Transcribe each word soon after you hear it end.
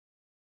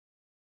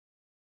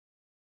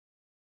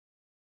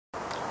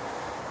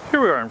Here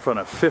we are in front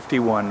of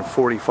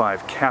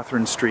 5145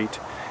 Catherine Street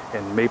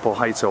in Maple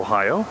Heights,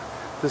 Ohio.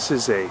 This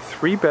is a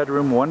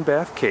 3-bedroom,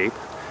 1-bath cape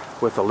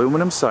with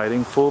aluminum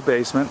siding, full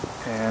basement,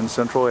 and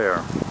central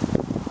air.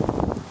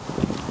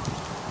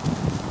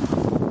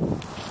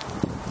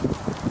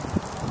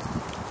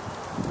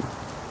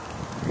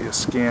 Give you a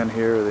scan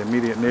here of the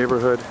immediate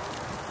neighborhood.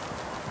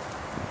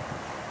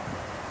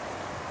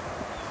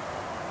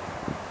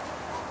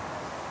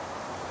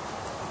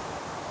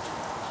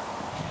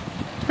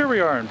 Here we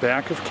are in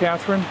back of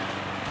Catherine.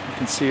 You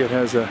can see it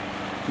has a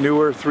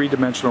newer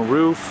 3-dimensional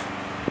roof.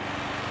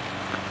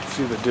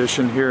 See the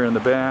addition here in the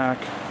back.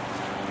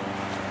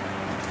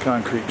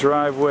 Concrete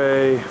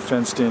driveway,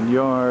 fenced-in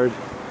yard.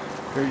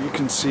 Here you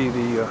can see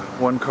the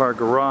 1-car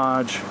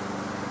garage.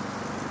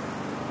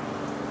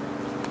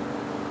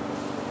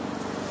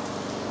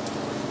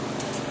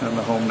 And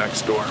the home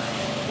next door.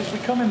 As we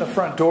come in the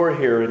front door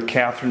here at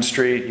Catherine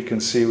Street, you can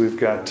see we've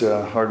got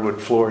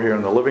hardwood floor here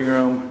in the living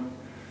room.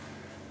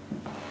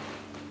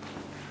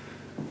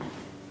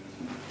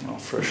 All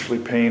freshly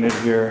painted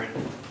here.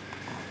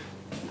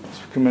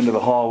 As we come into the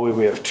hallway,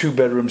 we have 2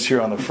 bedrooms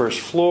here on the first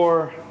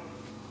floor,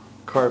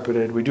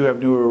 carpeted. We do have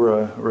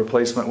newer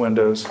replacement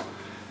windows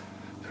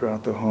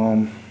throughout the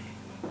home.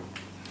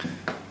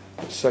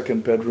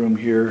 Second bedroom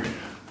here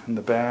in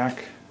the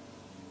back.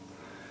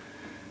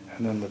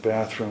 And then the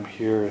bathroom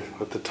here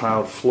with the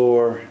tiled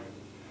floor,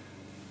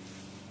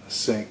 a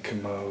sink,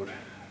 commode,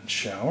 and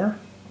shower.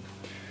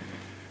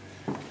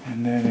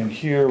 And then in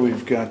here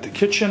we've got the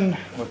kitchen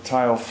with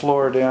tile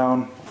floor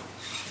down.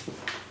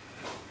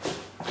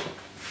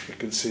 You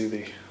can see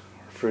the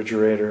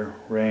refrigerator,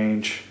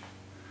 range,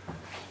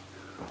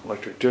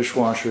 electric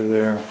dishwasher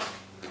there,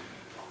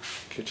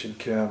 kitchen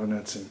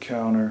cabinets and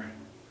counter.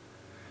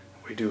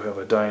 We do have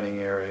a dining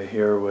area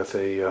here with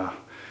a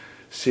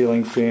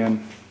ceiling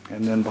fan.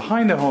 And then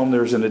behind the home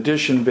there's an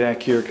addition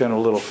back here, kind of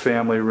a little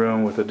family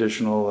room with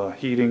additional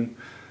heating,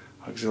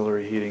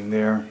 auxiliary heating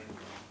there.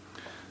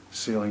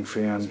 Ceiling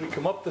fan. As we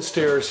come up the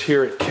stairs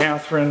here at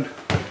Catherine,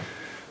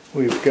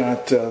 we've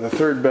got the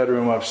 3rd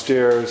bedroom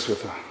upstairs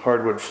with a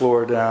hardwood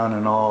floor down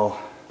and all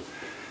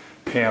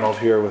paneled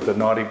here with a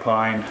naughty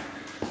pine.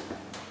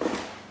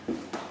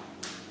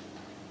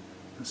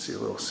 You see a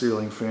little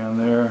ceiling fan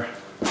there.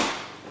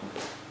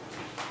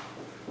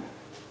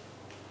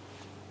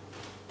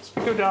 As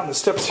we go down the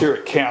steps here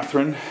at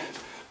Catherine,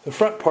 the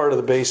front part of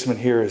the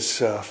basement here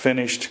is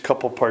finished,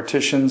 couple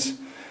partitions.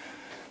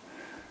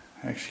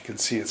 Actually, you can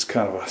see it's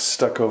kind of a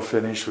stucco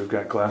finish. We've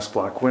got glass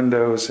block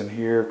windows in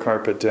here,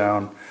 carpet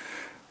down,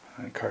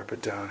 and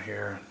carpet down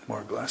here,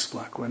 more glass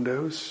block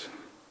windows.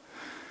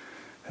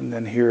 And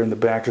then here in the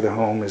back of the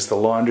home is the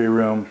laundry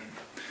room,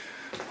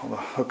 all the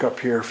hookup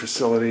here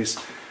facilities.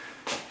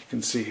 You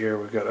can see here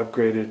we've got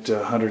upgraded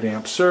 100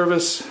 amp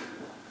service.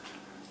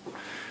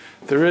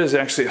 There is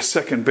actually a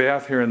 2nd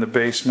bath here in the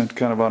basement,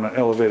 kind of on an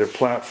elevated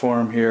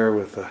platform here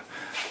with a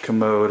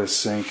commode, a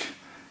sink,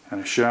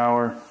 and a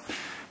shower.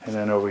 And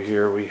then over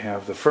here we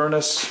have the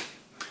furnace.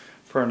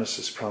 Furnace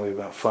is probably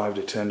about 5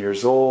 to 10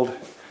 years old.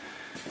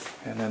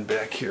 And then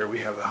back here we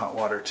have the hot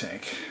water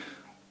tank.